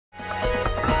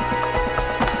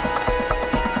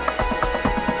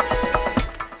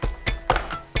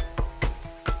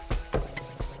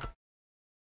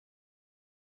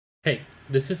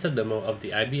This is a demo of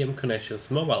the IBM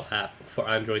Connections mobile app for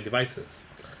Android devices.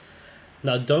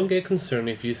 Now don't get concerned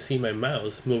if you see my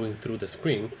mouse moving through the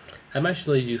screen. I'm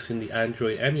actually using the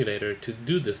Android emulator to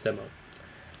do this demo.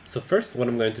 So first what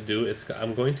I'm going to do is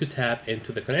I'm going to tap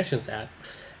into the Connections app,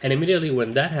 and immediately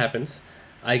when that happens,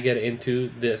 I get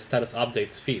into the status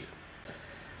updates feed.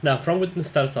 Now from within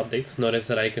status updates, notice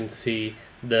that I can see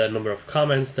the number of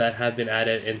comments that have been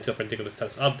added into a particular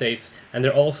status updates, and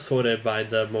they're all sorted by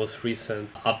the most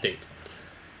recent update.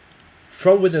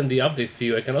 From within the updates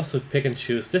view, I can also pick and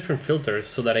choose different filters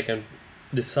so that I can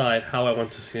decide how I want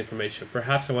to see information.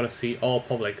 Perhaps I want to see all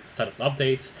public status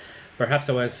updates. Perhaps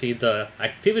I want to see the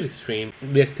activity stream.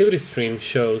 The activity stream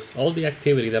shows all the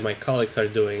activity that my colleagues are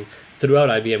doing throughout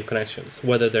IBM Connections,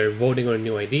 whether they're voting on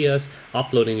new ideas,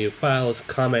 uploading new files,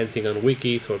 commenting on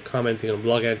wikis, or commenting on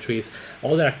blog entries.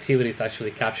 All that activity is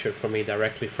actually captured for me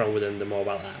directly from within the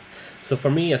mobile app. So for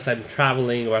me, as I'm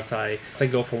traveling or as I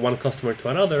go from one customer to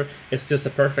another, it's just a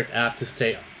perfect app to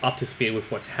stay up to speed with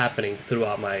what's happening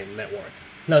throughout my network.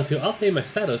 Now to update my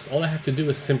status, all I have to do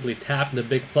is simply tap the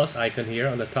big plus icon here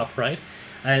on the top right,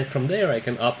 and from there I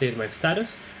can update my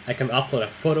status. I can upload a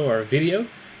photo or a video,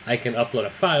 I can upload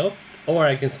a file, or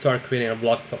I can start creating a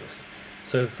blog post.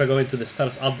 So if I go into the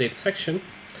status update section,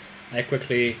 I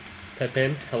quickly type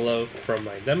in hello from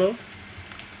my demo,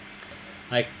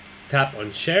 I tap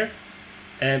on share,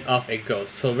 and off it goes.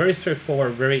 So very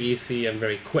straightforward, very easy, and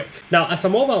very quick. Now, as a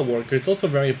mobile worker, it's also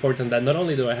very important that not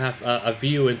only do I have a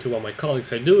view into what my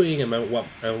colleagues are doing and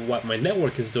what my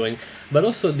network is doing, but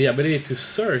also the ability to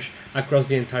search across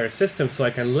the entire system so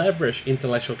I can leverage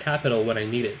intellectual capital when I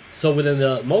need it. So within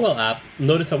the mobile app,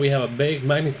 notice that we have a big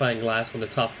magnifying glass on the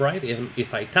top right.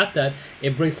 If I tap that,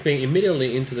 it brings me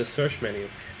immediately into the search menu.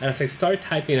 And as I start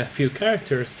typing a few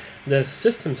characters, the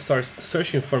system starts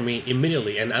searching for me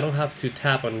immediately, and I don't have to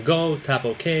tap on go, tap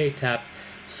OK, tap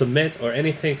submit or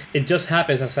anything. It just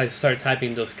happens as I start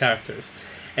typing those characters.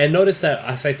 And notice that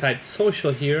as I type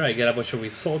social here, I get a bunch of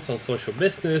results on social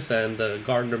business and the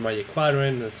Gartner Magic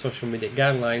Quadrant and social media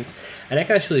guidelines. And I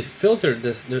can actually filter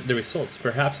the results.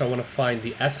 Perhaps I want to find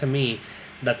the SME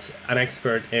that's an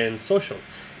expert in social.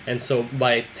 And so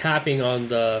by tapping on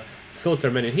the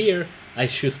filter menu here, I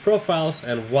choose profiles,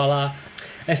 and voila.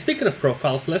 And speaking of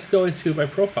profiles, let's go into my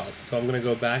profiles. So I'm going to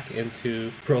go back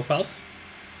into profiles.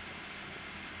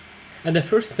 And the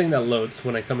first thing that loads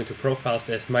when I come into profiles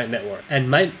is my network. And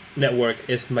my network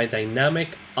is my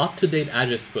dynamic, up-to-date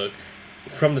address book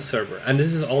from the server. And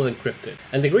this is all encrypted.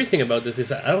 And the great thing about this is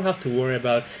that I don't have to worry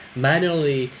about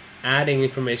manually adding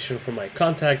information from my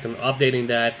contact and updating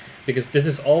that, because this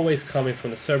is always coming from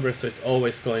the server, so it's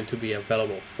always going to be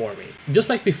available for me. Just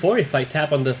like before, if I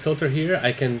tap on the filter here,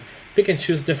 I can pick and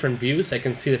choose different views. I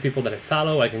can see the people that I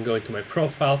follow, I can go into my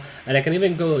profile, and I can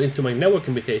even go into my network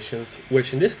invitations,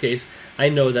 which in this case, I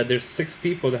know that there's 6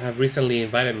 people that have recently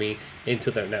invited me into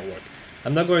their network.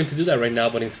 I'm not going to do that right now,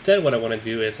 but instead what I want to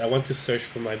do is I want to search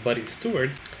for my buddy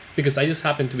Stuart, because I just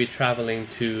happen to be traveling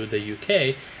to the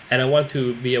UK and I want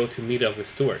to be able to meet up with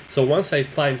Stuart. So once I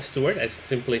find Stuart, I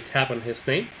simply tap on his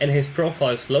name and his profile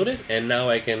is loaded, and now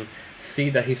I can see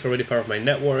that he's already part of my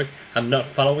network. I'm not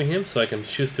following him, so I can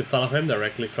choose to follow him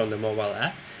directly from the mobile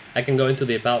app. I can go into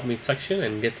the About Me section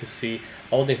and get to see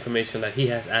all the information that he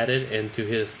has added into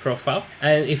his profile.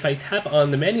 And if I tap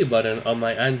on the menu button on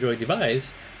my Android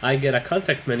device, I get a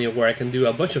context menu where I can do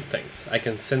a bunch of things. I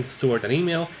can send Stuart an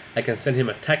email, I can send him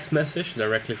a text message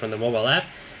directly from the mobile app,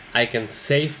 I can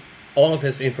save all of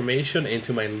his information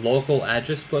into my local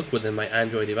address book within my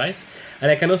Android device,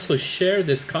 and I can also share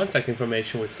this contact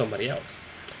information with somebody else.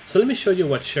 So let me show you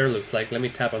what share looks like. Let me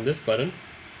tap on this button.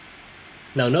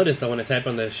 Now notice that when I tap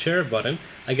on the share button,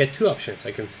 I get 2 options.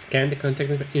 I can scan the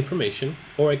contact information,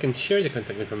 or I can share the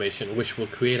contact information, which will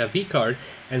create a vCard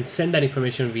and send that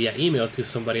information via email to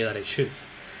somebody that I choose.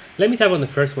 Let me tap on the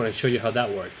first one and show you how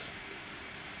that works.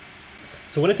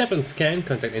 So when I tap on scan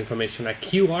contact information, a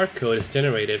QR code is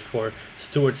generated for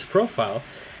Stuart's profile,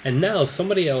 and now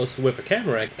somebody else with a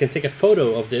camera can take a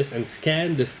photo of this and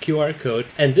scan this QR code,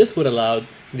 and this would allow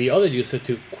the other user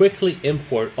to quickly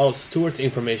import all of Stuart's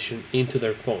information into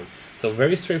their phone. So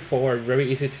very straightforward, very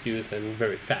easy to use, and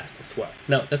very fast as well.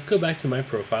 Now let's go back to my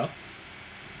profile.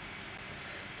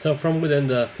 So from within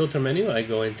the filter menu, I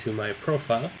go into my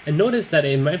profile, and notice that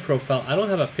in my profile, I don't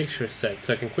have a picture set,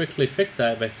 so I can quickly fix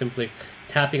that by simply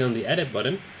tapping on the edit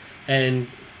button and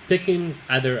picking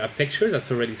either a picture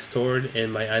that's already stored in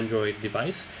my Android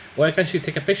device, or I can actually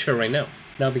take a picture right now.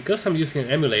 Now, because I'm using an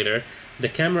emulator, the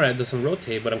camera doesn't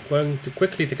rotate, but I'm going to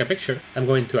quickly take a picture. I'm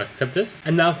going to accept this.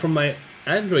 And now from my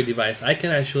Android device, I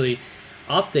can actually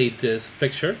update this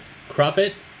picture, crop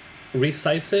it,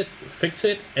 resize it, fix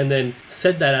it, and then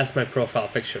set that as my profile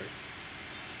picture.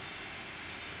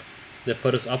 The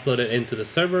photos uploaded into the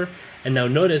server, and now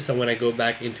notice that when I go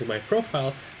back into my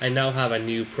profile, I now have a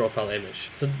new profile image.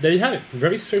 So there you have it.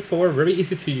 Very straightforward, very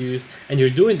easy to use, and you're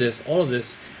doing this, all of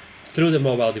this, through the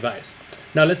mobile device.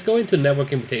 Now let's go into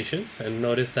network invitations, and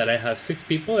notice that I have 6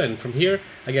 people, and from here,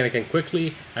 again, I can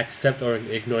quickly accept or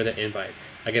ignore the invite.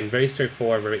 Again, very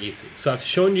straightforward, very easy. So I've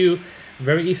shown you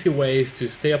very easy ways to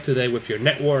stay up to date with your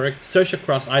network, search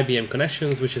across IBM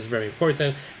connections, which is very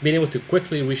important, being able to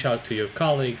quickly reach out to your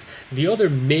colleagues. The other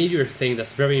major thing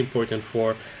that's very important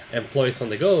for employees on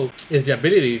the go is the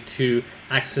ability to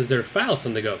access their files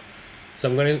on the go. So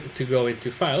I'm going to go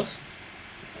into files,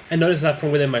 and notice that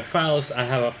from within my files, I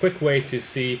have a quick way to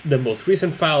see the most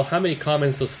recent file, how many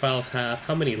comments those files have,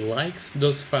 how many likes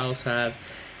those files have,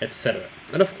 etc.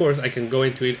 And of course, I can go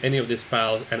into any of these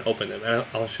files and open them. And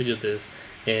I'll show you this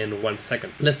in 1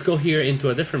 second. Let's go here into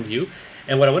a different view.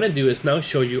 And what I want to do is now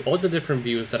show you all the different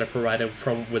views that are provided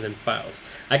from within files.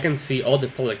 I can see all the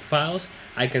public files.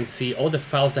 I can see all the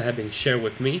files that have been shared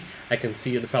with me. I can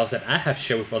see the files that I have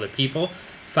shared with other people,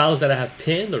 files that I have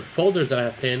pinned or folders that I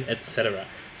have pinned, etc.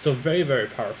 So very, very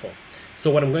powerful. So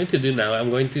what I'm going to do now, I'm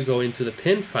going to go into the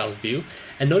pinned files view,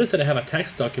 and notice that I have a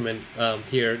text document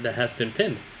here that has been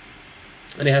pinned.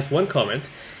 And it has 1 comment,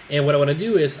 and what I want to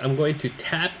do is I'm going to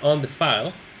tap on the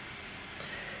file,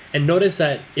 and notice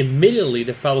that immediately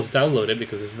the file was downloaded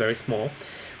because it's very small.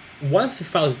 Once the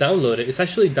file is downloaded, it's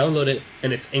actually downloaded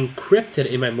and it's encrypted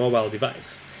in my mobile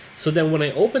device. So then when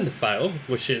I open the file,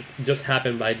 which it just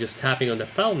happened by just tapping on the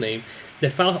file name, the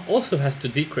file also has to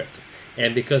decrypt.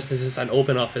 And because this is an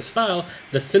OpenOffice file,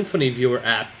 the Symphony Viewer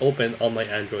app opened on my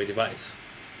Android device.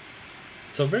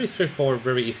 So very straightforward,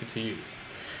 very easy to use.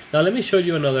 Now let me show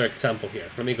you another example here.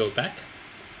 Let me go back.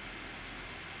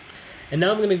 And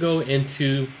now I'm going to go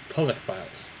into public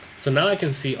files. So now I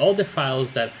can see all the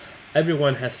files that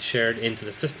everyone has shared into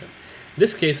the system. In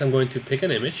this case, I'm going to pick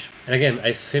an image. And again,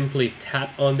 I simply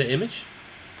tap on the image.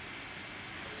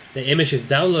 The image is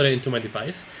downloaded into my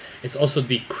device. It's also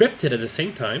decrypted at the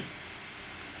same time.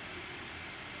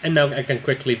 And now I can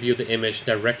quickly view the image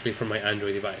directly from my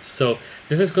Android device. So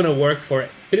this is going to work for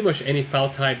pretty much any file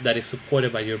type that is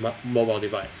supported by your mobile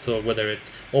device. So whether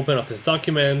it's OpenOffice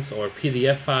documents or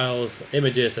PDF files,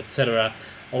 images, etc.,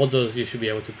 all those you should be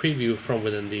able to preview from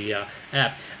within the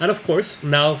app. And of course,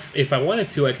 now if I wanted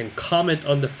to, I can comment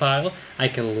on the file. I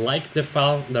can like the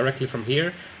file directly from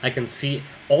here. I can see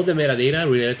all the metadata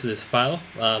related to this file,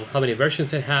 how many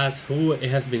versions it has, who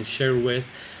it has been shared with,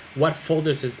 what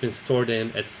folders it's been stored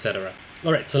in, etc.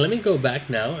 Alright, so let me go back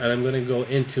now, and I'm going to go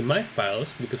into my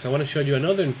files because I want to show you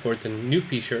another important new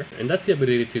feature, and that's the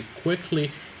ability to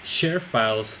quickly share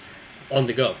files on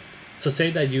the go. So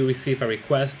say that you receive a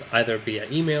request either via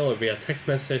email or via text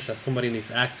message that somebody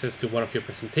needs access to one of your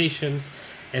presentations,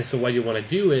 and so what you want to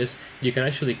do is you can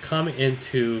actually come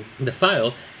into the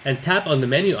file and tap on the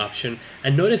menu option,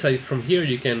 and notice that from here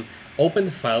you can open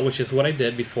the file, which is what I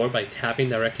did before by tapping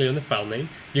directly on the file name.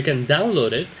 You can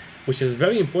download it, which is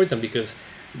very important because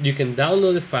you can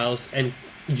download the files and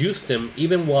use them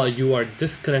even while you are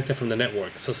disconnected from the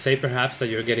network. So say perhaps that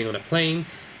you're getting on a plane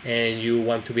and you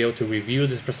want to be able to review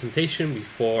this presentation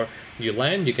before you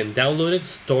land. You can download it,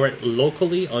 store it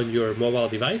locally on your mobile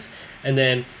device, and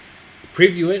then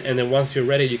preview it, and then once you're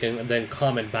ready you can then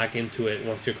comment back into it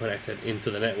once you're connected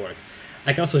into the network.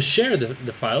 I can also share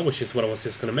the file, which is what I was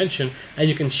just going to mention, and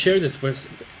you can share this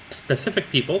with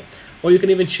specific people, or you can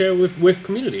even share with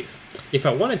communities. If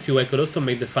I wanted to, I could also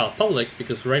make the file public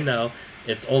because right now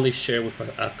it's only shared with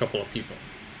a couple of people.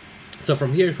 So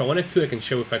from here, if I wanted to, I can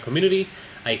share with my community.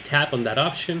 I tap on that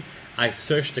option, I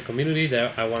search the community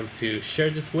that I want to share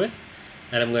this with,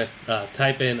 and I'm going to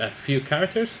type in a few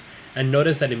characters, and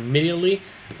notice that immediately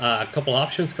a couple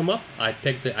options come up. I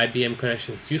pick the IBM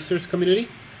Connections Users community,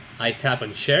 I tap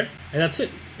on share, and that's it.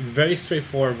 Very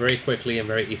straightforward, very quickly, and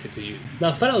very easy to use.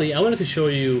 Now finally, I wanted to show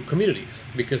you communities,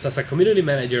 because as a community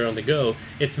manager on the go,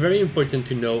 it's very important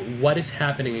to know what is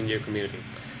happening in your community.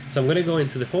 So I'm going to go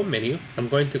into the home menu, I'm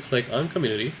going to click on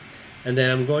communities, and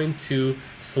then I'm going to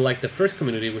select the first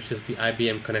community, which is the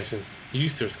IBM Connections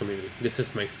Users community. This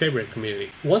is my favorite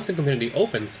community. Once the community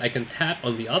opens, I can tap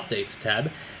on the Updates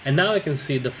tab, and now I can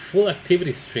see the full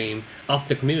activity stream of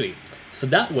the community. So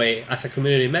that way, as a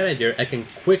community manager, I can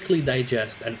quickly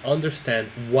digest and understand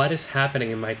what is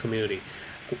happening in my community,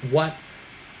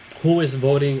 who is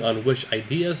voting on which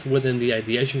ideas within the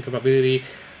ideation capability,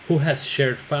 who has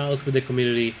shared files with the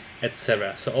community,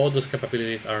 etc. So all those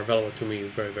capabilities are available to me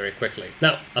very, very quickly.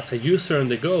 Now, as a user on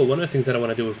the go, one of the things that I want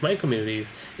to do with my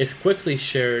communities is quickly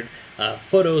share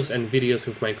photos and videos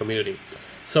with my community.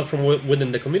 So from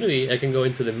within the community, I can go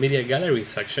into the media gallery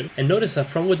section and notice that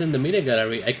from within the media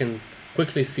gallery, I can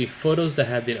quickly see photos that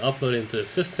have been uploaded into the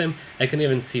system. I can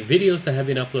even see videos that have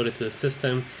been uploaded to the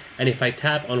system. And if I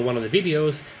tap on one of the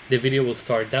videos, the video will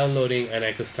start downloading and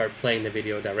I could start playing the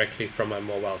video directly from my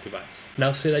mobile device.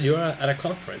 Now say that you're at a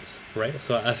conference, right?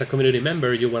 So as a community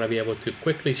member, you want to be able to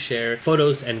quickly share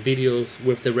photos and videos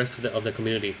with the rest of the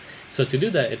community. So to do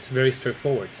that, it's very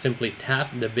straightforward. Simply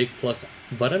tap the big plus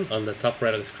button on the top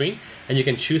right of the screen and you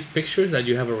can choose pictures that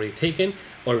you have already taken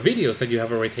or videos that you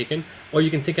have already taken, or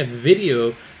you can take a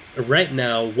video right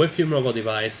now with your mobile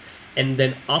device and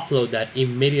then upload that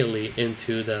immediately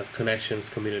into the Connections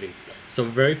community. So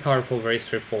very powerful, very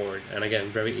straightforward, and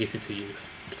again, very easy to use.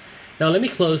 Now let me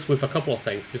close with a couple of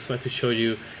things. Just want to show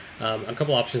you a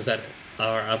couple options that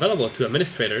are available to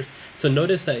administrators. So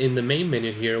notice that in the main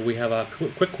menu here, we have a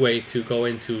quick way to go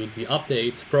into the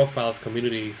updates, profiles,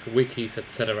 communities, wikis,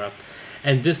 etc.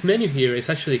 And this menu here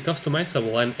is actually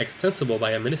customizable and extensible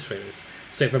by administrators.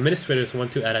 So if administrators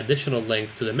want to add additional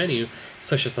links to the menu,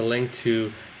 such as a link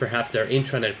to perhaps their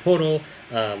intranet portal,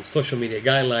 social media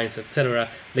guidelines, etc.,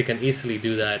 they can easily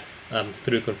do that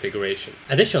through configuration.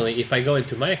 Additionally, if I go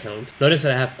into my account, notice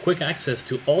that I have quick access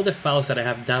to all the files that I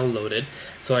have downloaded.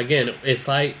 So again, if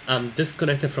I am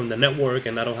disconnected from the network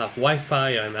and I don't have Wi-Fi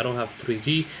and I don't have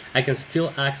 3G, I can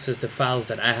still access the files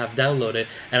that I have downloaded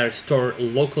and are stored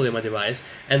locally on my device.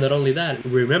 And not only that,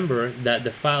 remember that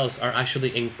the files are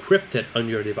actually encrypted on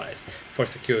your device for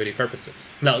security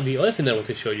purposes. Now, the other thing that I want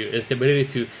to show you is the ability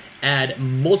to add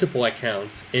multiple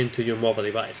accounts into your mobile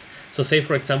device. So say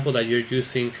for example that you're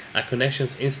using a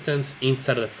Connections instance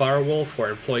inside of the firewall for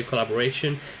employee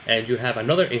collaboration, and you have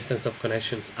another instance of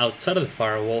Connections outside of the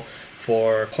firewall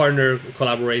for partner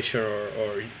collaboration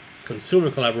or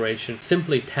consumer collaboration.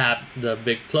 Simply tap the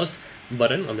big plus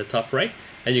button on the top right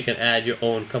and you can add your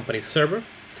own company server,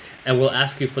 and we'll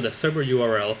ask you for the server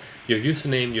URL, your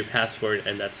username, your password,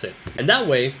 and that's it. And that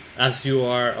way, as you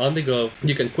are on the go,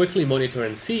 you can quickly monitor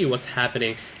and see what's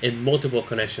happening in multiple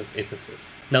Connections instances.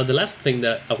 Now, the last thing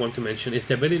that I want to mention is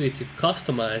the ability to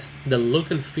customize the look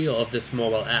and feel of this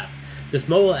mobile app. This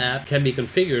mobile app can be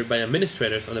configured by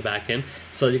administrators on the back end,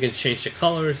 so you can change the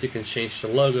colors, you can change the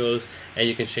logos, and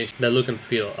you can change the look and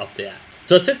feel of the app.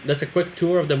 So that's it. That's a quick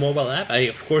tour of the mobile app. I,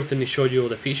 of course, didn't show you all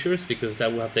the features because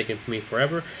that would have taken me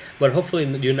forever. But hopefully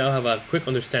you now have a quick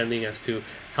understanding as to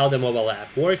how the mobile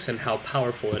app works and how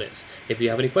powerful it is. If you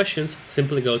have any questions,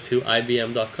 simply go to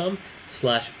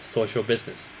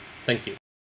ibm.com/socialbusiness. Thank you.